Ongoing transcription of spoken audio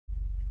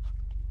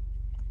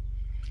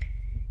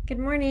Good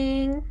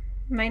morning.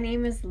 My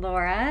name is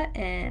Laura,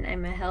 and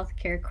I'm a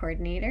healthcare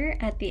coordinator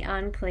at the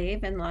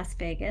Enclave in Las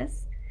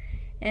Vegas.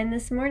 And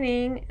this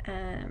morning,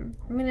 I'm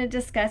going to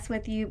discuss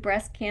with you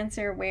breast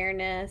cancer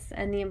awareness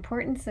and the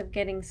importance of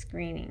getting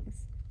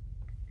screenings.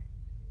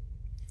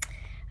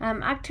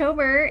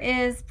 October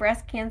is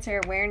Breast Cancer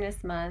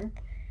Awareness Month,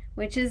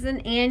 which is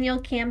an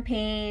annual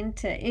campaign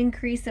to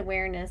increase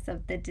awareness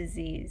of the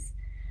disease.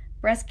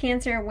 Breast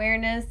cancer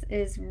awareness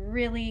is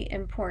really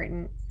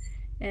important,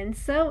 and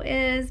so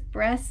is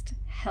breast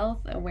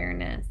health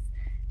awareness.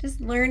 Just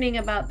learning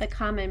about the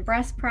common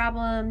breast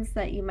problems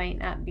that you might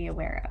not be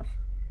aware of.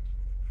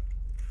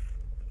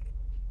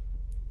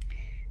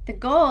 The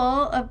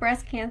goal of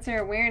breast cancer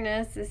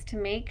awareness is to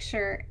make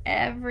sure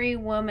every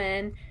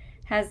woman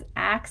has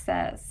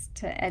access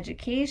to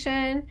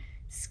education,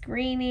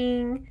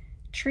 screening,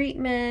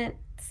 treatment,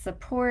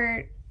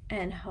 support,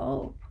 and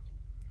hope,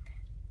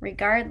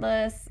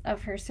 regardless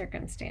of her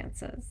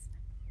circumstances.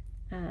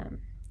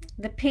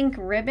 The pink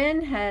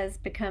ribbon has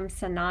become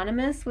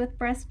synonymous with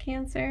breast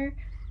cancer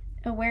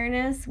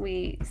awareness.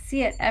 We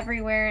see it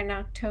everywhere in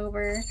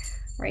October,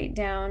 right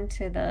down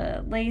to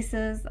the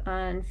laces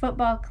on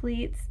football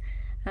cleats.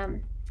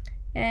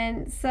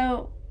 And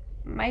so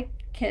my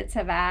kids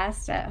have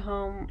asked at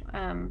home,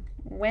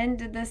 when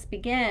did this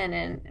begin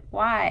and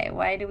why?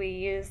 Why do we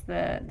use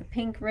the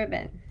pink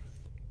ribbon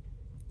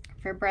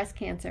for breast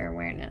cancer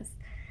awareness?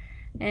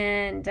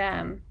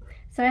 And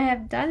so I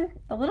have done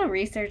a little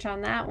research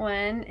on that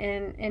one.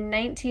 In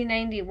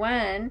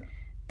 1991,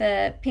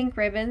 the pink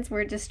ribbons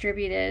were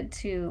distributed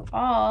to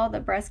all the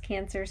breast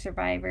cancer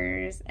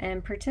survivors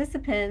and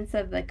participants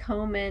of the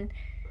Komen,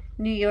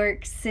 New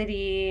York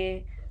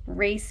City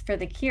Race for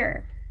the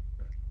Cure.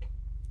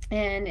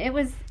 And it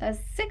was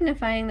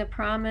signifying the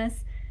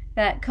promise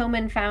that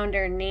Komen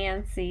founder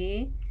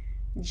Nancy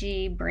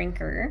G.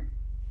 Brinker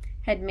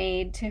had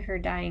made to her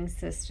dying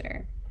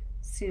sister,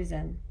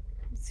 Susan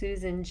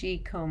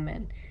G.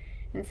 Komen.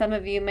 And some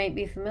of you might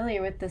be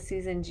familiar with the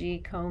Susan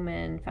G.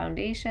 Komen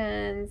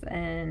foundations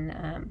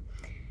and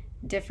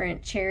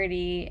different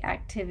charity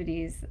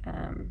activities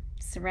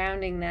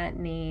surrounding that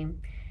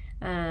name.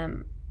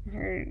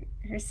 Her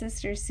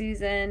sister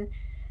Susan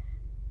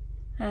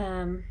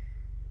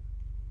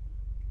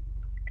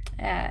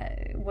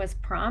was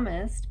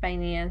promised by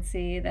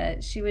Nancy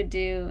that she would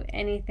do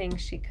anything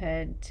she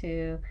could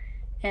to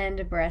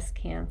end breast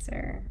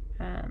cancer.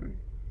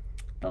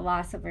 The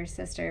loss of her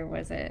sister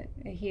was a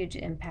huge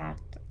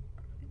impact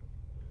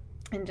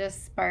and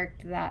just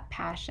sparked that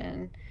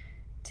passion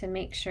to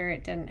make sure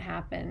it didn't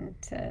happen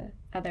to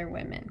other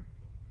women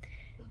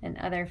and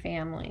other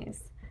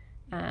families.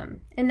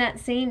 In that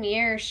same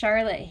year,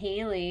 Charlotte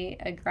Haley,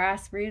 a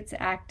grassroots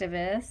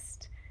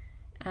activist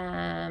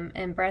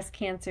and breast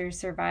cancer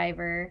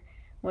survivor,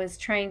 was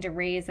trying to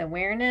raise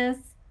awareness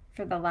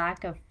for the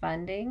lack of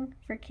funding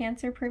for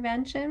cancer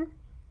prevention,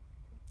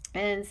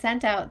 and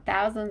sent out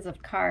thousands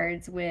of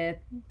cards with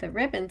the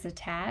ribbons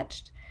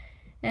attached,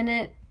 and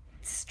it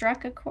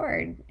struck a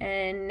chord.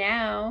 And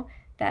now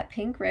that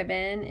pink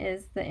ribbon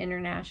is the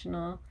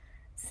international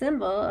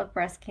symbol of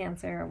breast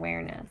cancer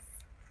awareness.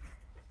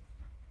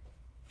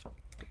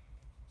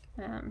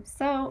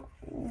 So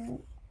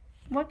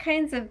what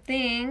kinds of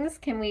things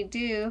can we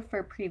do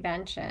for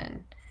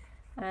prevention?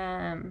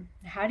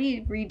 How do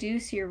you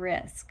reduce your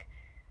risk,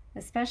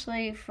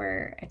 especially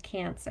for a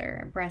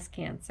cancer, breast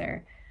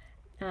cancer?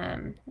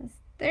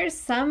 There's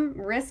some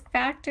risk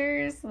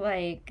factors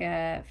like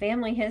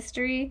family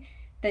history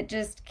that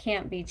just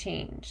can't be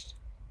changed.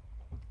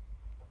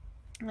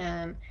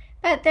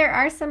 But there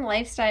are some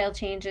lifestyle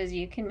changes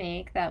you can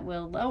make that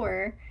will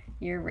lower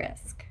your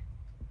risk.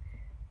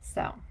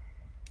 So,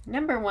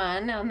 number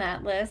one on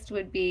that list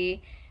would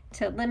be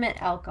to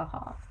limit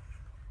alcohol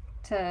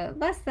to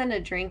less than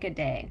a drink a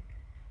day.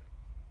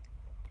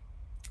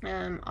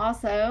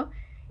 Also,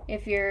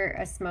 if you're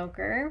a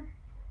smoker,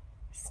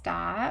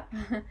 stop.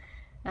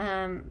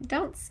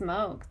 Don't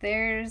smoke.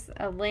 There's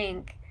a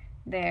link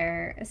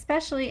there,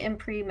 especially in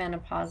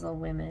premenopausal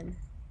women.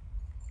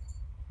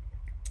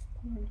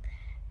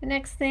 The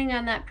next thing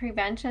on that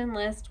prevention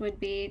list would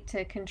be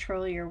to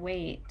control your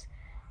weight.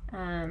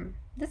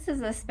 This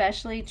is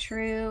especially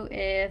true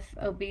if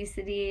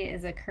obesity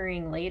is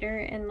occurring later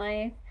in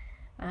life,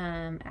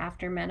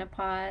 after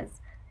menopause.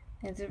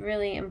 It's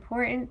really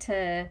important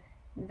to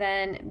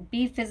then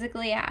be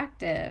physically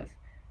active.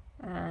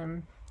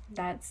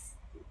 That's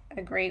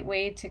a great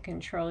way to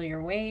control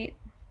your weight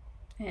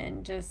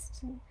and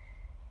just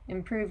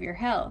improve your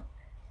health.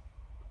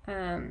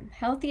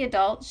 Healthy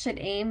adults should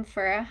aim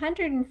for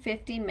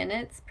 150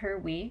 minutes per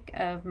week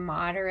of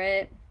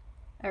moderate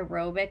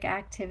aerobic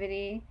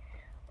activity,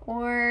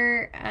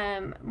 or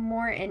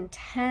more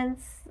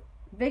intense,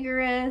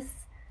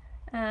 vigorous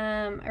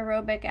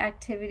aerobic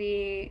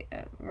activity,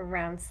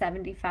 around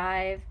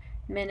 75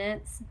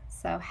 minutes,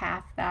 so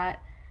half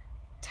that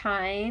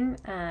time,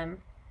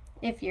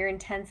 if your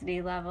intensity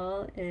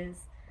level is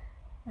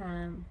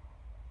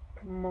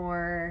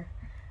more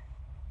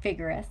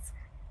vigorous.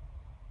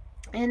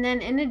 And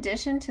then in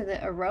addition to the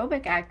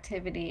aerobic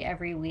activity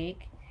every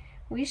week,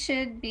 we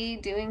should be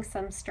doing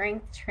some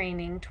strength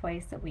training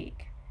twice a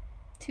week,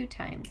 2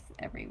 times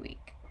every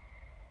week.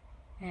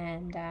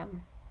 And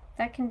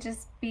that can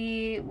just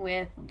be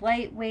with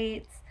light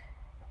weights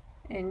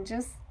and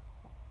just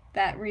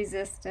that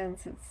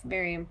resistance. It's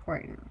very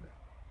important.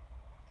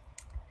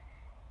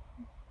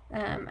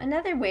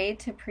 Another way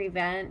to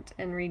prevent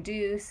and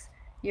reduce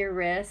your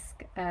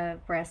risk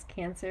of breast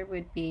cancer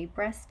would be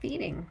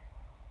breastfeeding.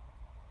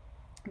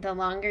 The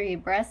longer you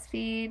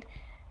breastfeed,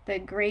 the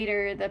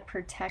greater the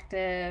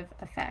protective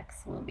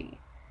effects will be.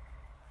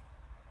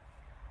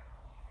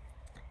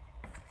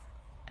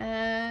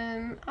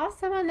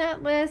 Also on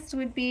that list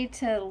would be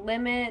to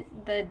limit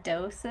the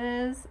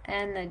doses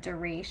and the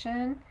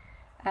duration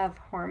of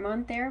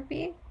hormone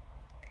therapy.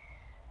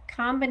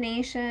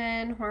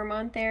 Combination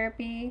hormone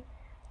therapy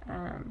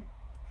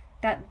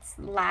that's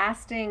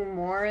lasting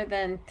more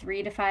than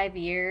 3 to 5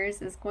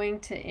 years is going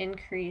to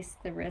increase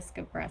the risk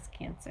of breast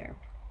cancer.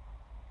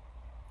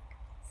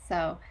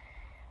 So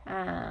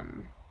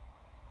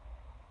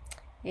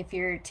if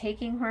you're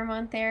taking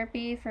hormone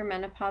therapy for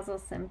menopausal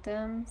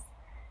symptoms,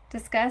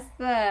 discuss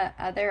the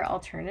other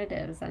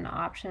alternatives and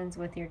options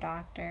with your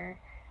doctor.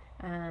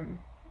 And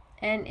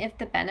if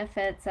the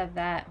benefits of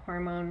that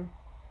hormone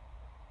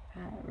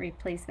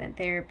replacement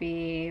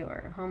therapy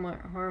or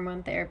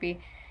hormone therapy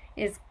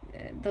is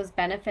those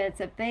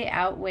benefits, if they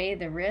outweigh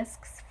the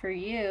risks for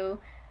you,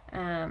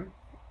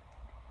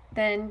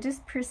 then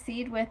just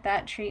proceed with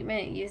that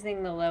treatment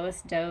using the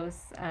lowest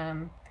dose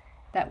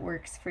that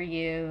works for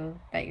you,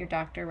 that your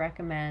doctor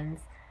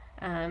recommends,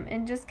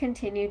 and just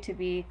continue to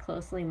be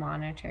closely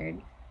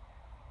monitored.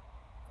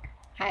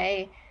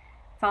 I,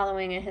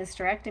 following a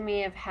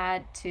hysterectomy, have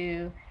had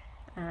to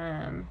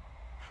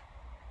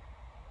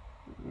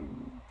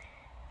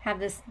have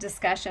this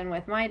discussion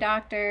with my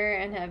doctor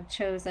and have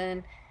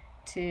chosen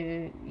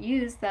to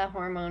use the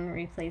hormone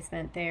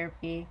replacement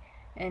therapy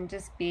and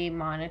just be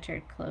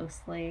monitored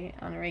closely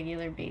on a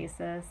regular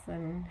basis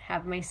and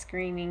have my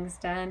screenings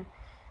done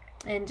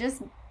and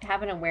just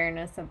have an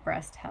awareness of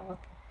breast health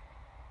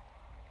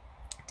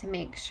to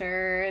make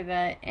sure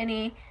that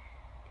any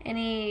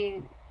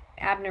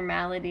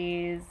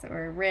abnormalities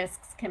or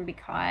risks can be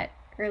caught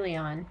early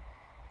on.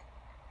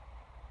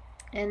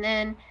 And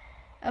then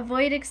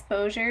avoid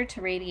exposure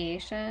to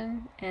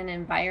radiation and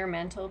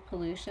environmental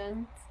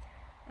pollutions.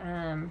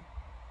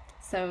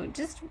 So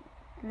just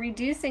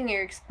reducing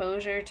your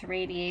exposure to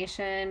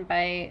radiation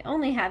by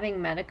only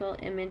having medical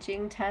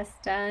imaging tests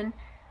done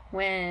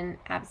when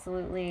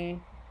absolutely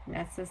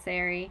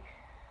necessary.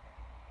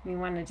 You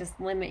want to just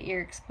limit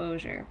your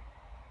exposure.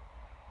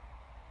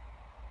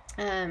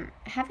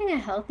 Having a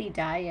healthy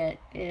diet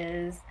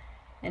is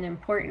an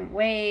important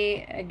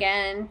way,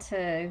 again,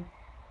 to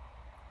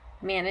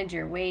manage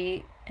your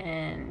weight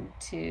and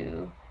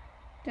to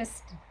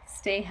just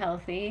stay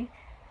healthy.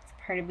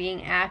 Part of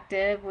being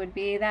active would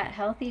be that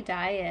healthy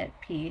diet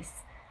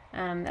piece.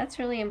 That's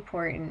really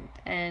important,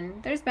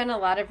 and there's been a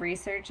lot of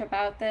research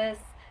about this,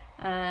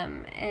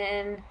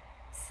 and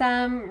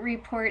some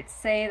reports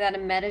say that a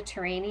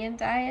Mediterranean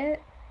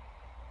diet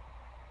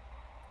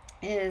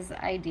is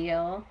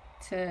ideal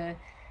to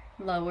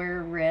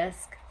lower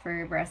risk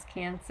for breast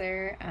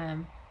cancer.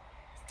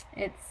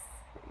 It's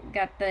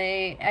got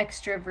the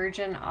extra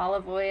virgin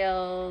olive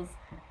oils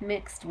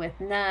mixed with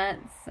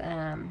nuts,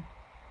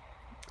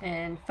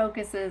 and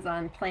focuses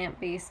on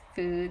plant-based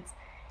foods,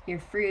 your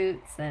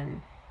fruits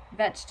and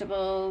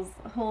vegetables,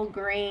 whole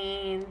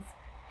grains,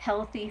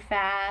 healthy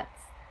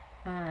fats,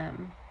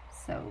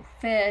 so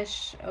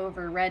fish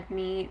over red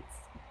meats,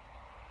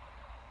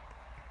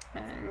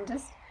 and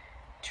just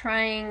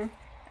trying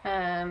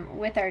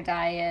with our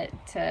diet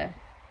to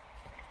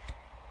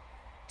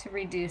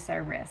reduce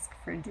our risk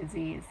for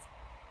disease,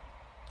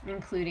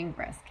 including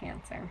breast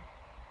cancer.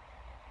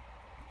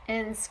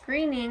 And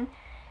screening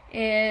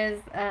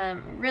is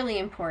really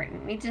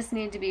important. We just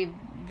need to be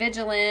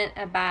vigilant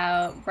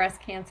about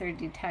breast cancer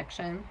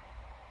detection.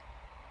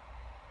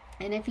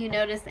 And if you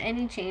notice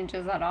any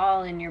changes at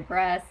all in your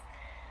breast,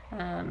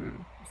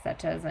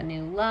 such as a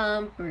new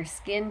lump or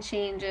skin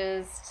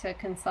changes, to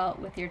consult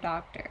with your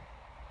doctor.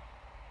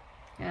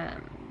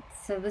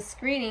 So the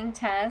screening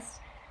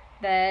test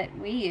that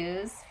we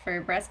use for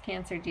breast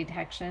cancer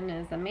detection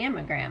is a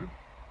mammogram.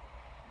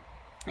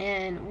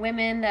 And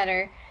women that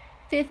are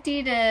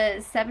 50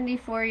 to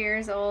 74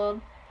 years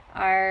old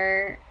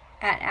are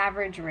at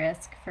average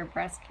risk for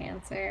breast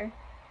cancer,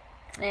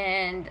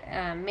 and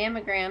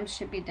mammograms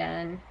should be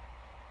done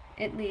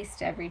at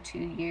least every 2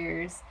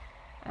 years.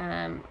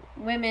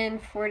 Women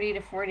 40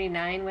 to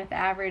 49 with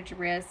average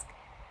risk,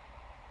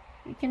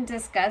 you can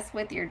discuss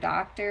with your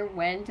doctor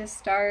when to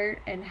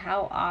start and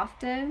how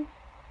often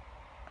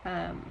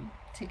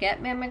to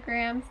get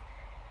mammograms.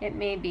 It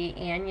may be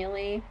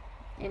annually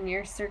in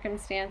your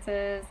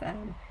circumstances,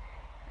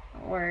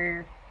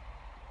 or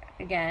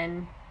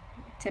again,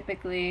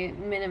 typically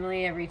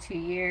minimally every 2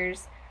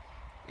 years.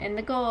 And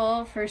the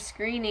goal for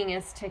screening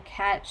is to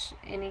catch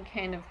any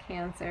kind of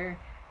cancer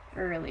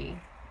early,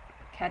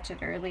 catch it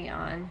early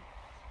on.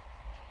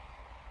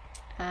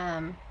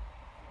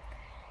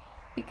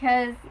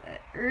 because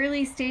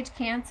early stage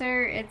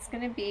cancer, it's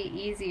going to be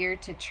easier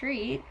to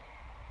treat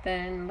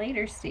than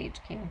later stage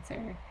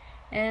cancer.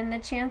 And the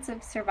chance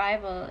of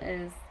survival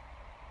is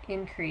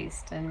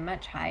increased and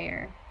much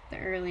higher the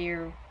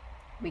earlier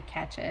we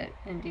catch it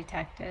and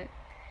detect it.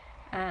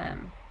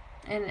 And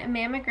a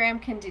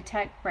mammogram can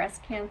detect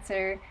breast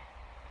cancer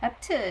up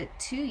to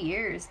 2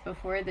 years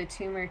before the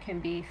tumor can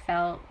be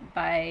felt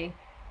by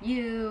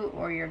you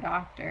or your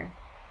doctor.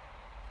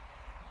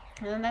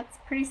 And that's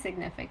pretty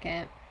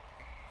significant.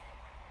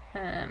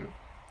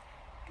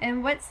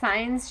 And what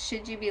signs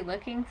should you be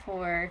looking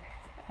for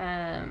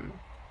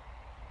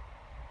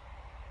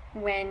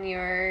when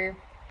you're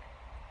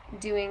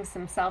doing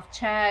some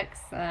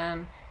self-checks?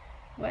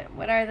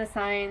 What are the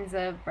signs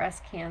of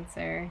breast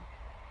cancer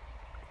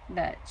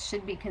that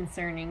should be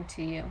concerning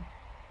to you?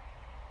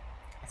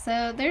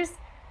 So there's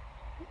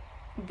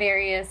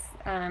various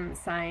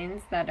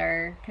signs that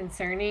are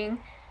concerning.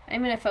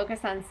 I'm going to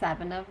focus on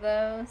 7 of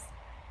those.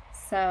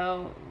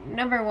 So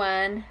number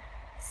 1,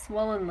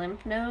 swollen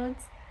lymph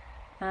nodes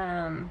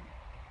under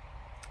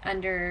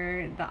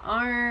the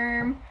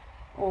arm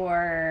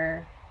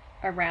or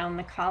around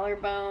the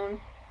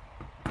collarbone.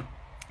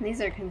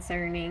 These are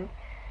concerning.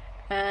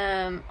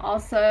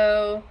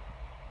 Also,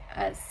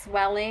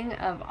 swelling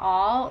of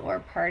all or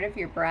part of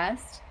your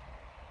breast.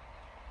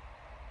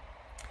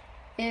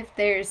 If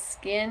there's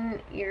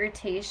skin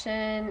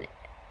irritation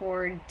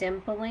or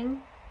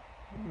dimpling,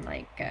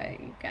 like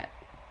you've got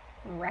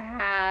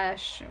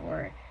rash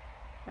or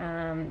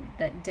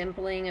that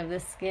dimpling of the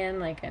skin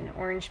like an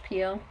orange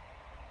peel.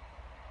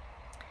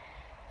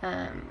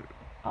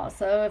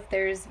 Also, if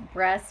there's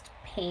breast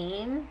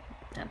pain,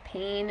 a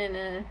pain in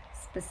a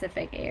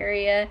specific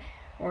area,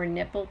 or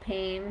nipple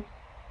pain,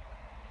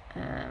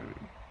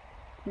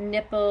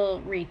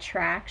 nipple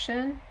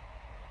retraction,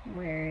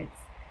 where it's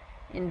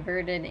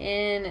inverted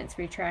in, it's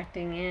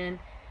retracting in,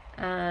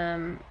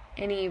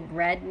 any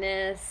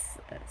redness,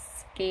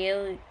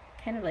 scale,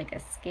 kind of like a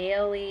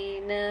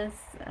scaliness,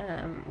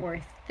 or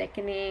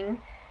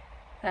thickening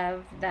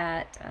of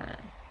that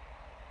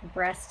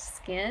breast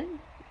skin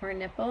or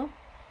nipple,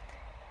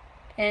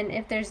 and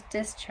if there's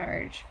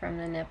discharge from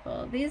the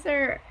nipple. These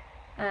are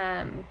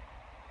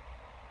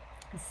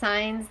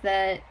signs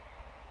that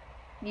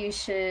you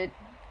should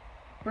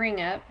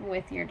bring up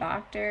with your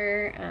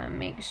doctor.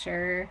 Make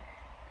sure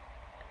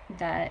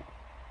that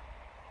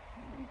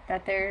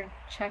they're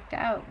checked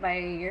out by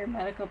your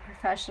medical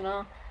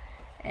professional,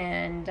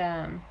 and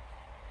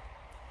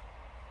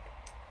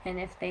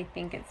if they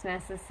think it's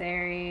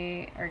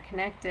necessary or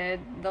connected,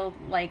 they'll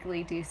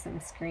likely do some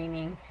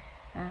screening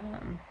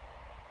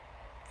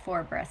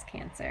for breast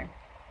cancer,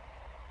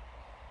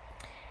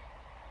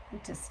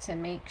 just to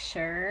make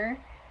sure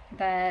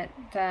that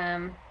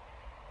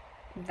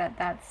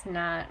that's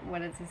not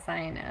what it's a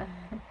sign of.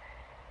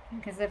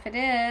 Because if it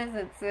is,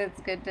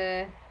 it's good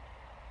to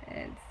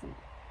it's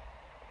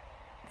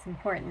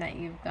important that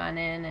you've gone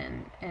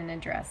in and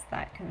addressed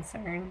that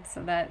concern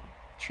so that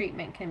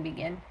treatment can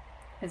begin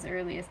as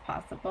early as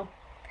possible.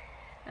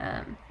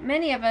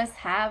 Many of us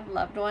have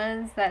loved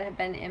ones that have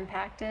been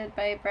impacted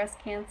by breast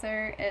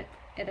cancer.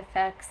 It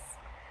affects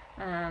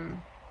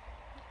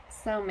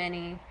so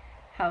many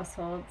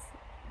households,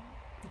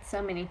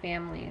 so many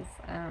families.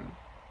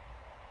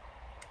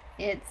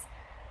 It's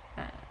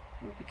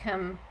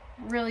become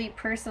really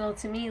personal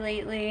to me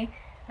lately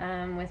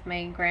with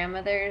my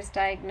grandmother's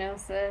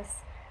diagnosis,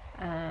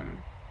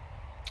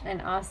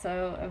 and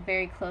also a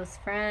very close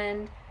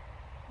friend,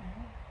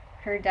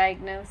 her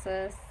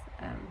diagnosis.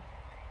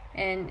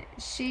 And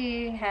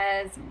she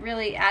has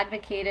really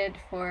advocated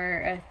for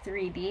a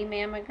 3D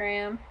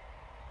mammogram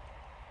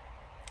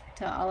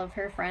to all of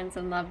her friends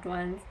and loved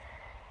ones.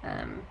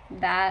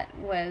 That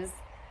was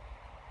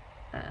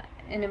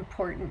an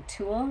important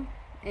tool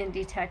in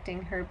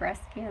detecting her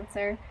breast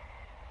cancer.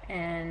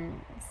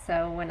 And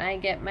so when I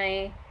get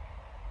my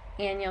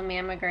annual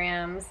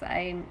mammograms,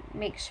 I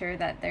make sure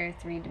that they're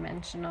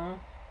 3-dimensional.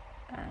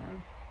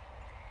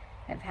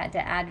 I've had to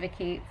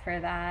advocate for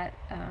that.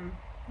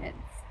 It's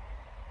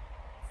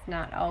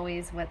not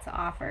always what's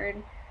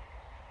offered.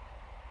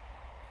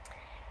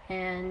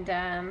 And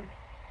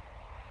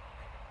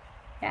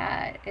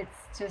yeah,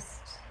 it's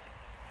just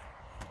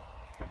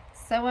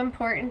so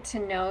important to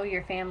know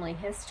your family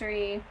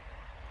history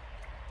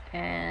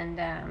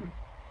and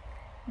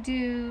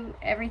do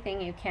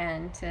everything you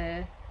can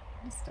to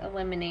just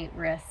eliminate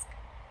risk.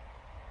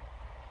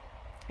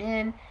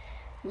 And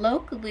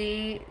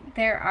locally,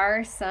 there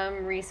are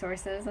some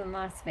resources in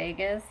Las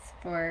Vegas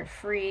for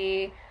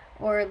free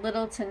or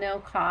little to no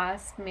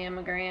cost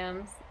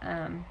mammograms.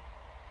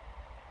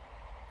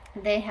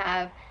 They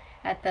have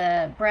at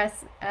the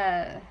breast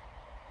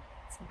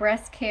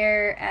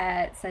care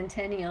at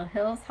Centennial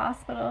Hills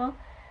Hospital.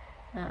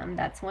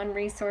 That's one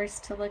resource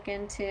to look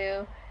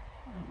into.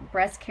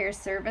 Breast care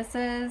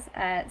services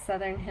at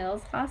Southern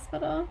Hills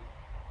Hospital.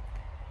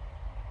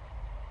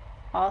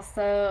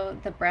 Also,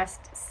 the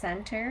Breast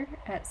Center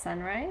at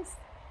Sunrise.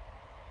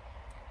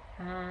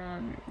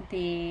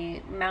 The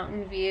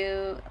Mountain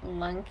View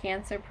Lung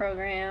Cancer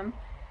Program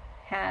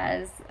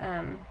has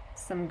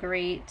some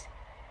great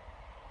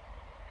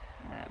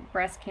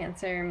breast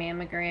cancer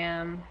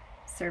mammogram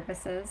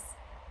services.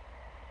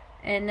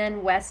 And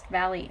then West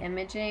Valley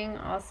Imaging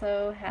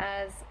also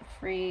has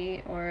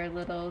free or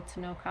little to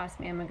no cost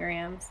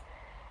mammograms.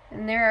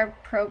 And there are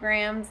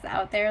programs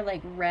out there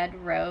like Red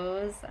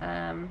Rose.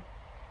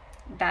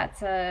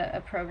 That's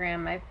a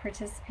program I've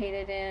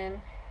participated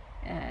in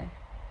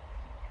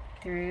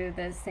through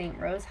the St.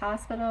 Rose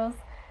hospitals.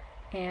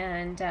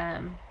 And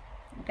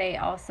they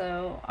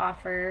also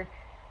offer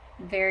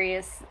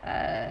various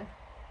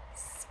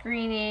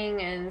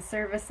screening and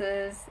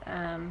services,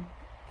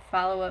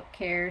 follow-up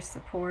care,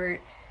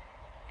 support,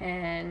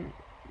 and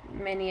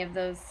many of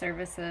those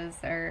services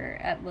are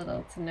at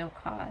little to no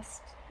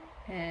cost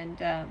and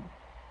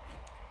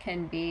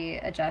can be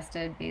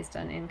adjusted based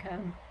on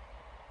income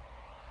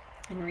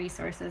and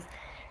resources.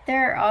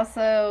 There are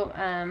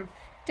also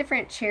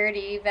different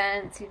charity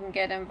events you can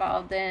get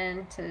involved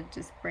in to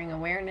just bring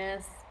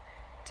awareness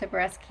to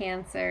breast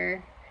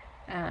cancer,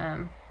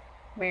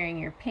 wearing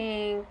your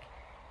pink,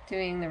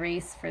 doing the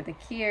Race for the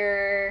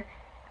Cure,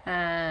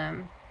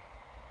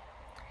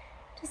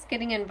 just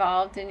getting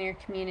involved in your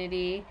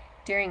community.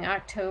 During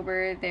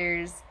October,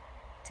 there's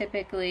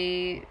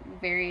typically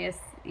various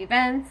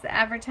events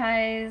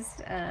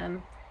advertised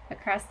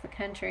across the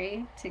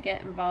country to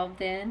get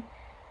involved in,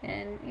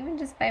 and even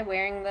just by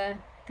wearing the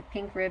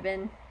pink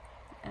ribbon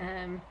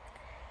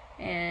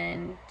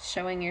and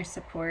showing your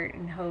support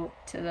and hope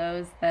to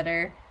those that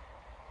are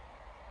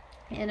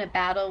in a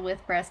battle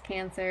with breast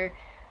cancer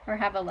or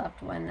have a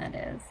loved one that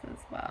is as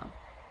well.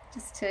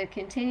 Just to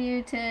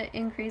continue to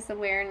increase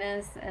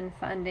awareness and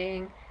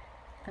funding,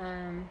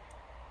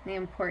 the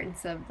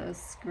importance of those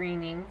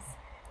screenings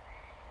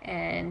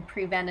and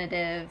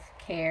preventative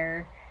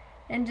care,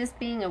 and just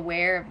being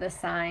aware of the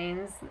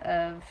signs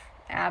of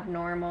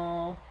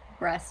abnormal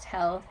breast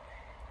health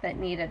that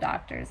need a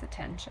doctor's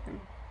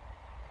attention,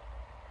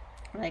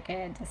 like I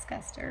had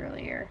discussed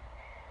earlier.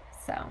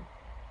 So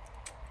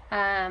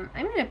I'm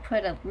going to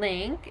put a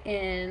link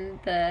in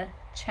the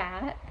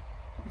chat,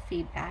 a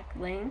feedback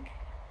link,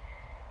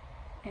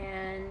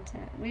 and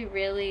we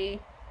really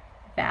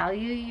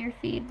value your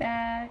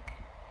feedback.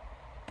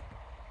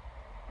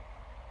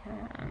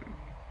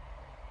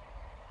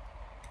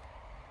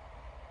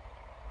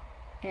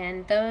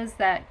 And those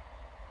that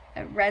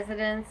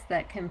residents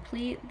that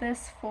complete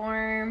this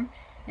form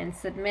and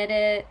submit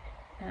it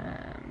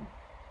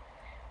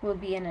will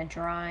be in a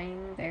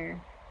drawing. They're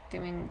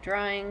doing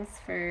drawings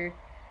for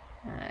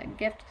a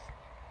gift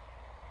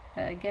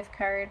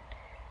card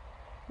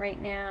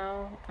right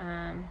now.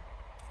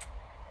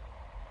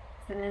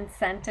 It's an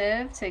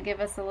incentive to give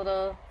us a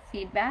little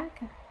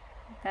feedback.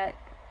 That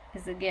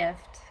is a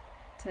gift,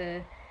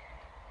 to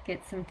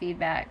get some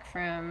feedback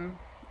from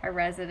our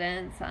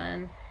residents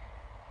on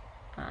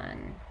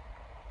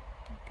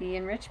the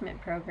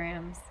enrichment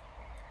programs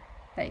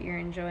that you're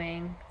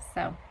enjoying.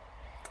 So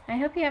I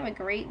hope you have a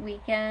great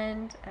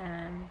weekend.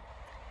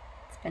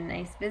 It's been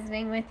nice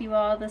visiting with you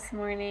all this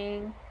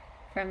morning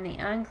from the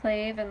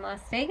Enclave in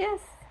Las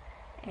Vegas,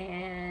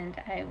 and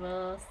I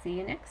will see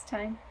you next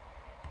time.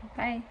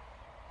 Bye.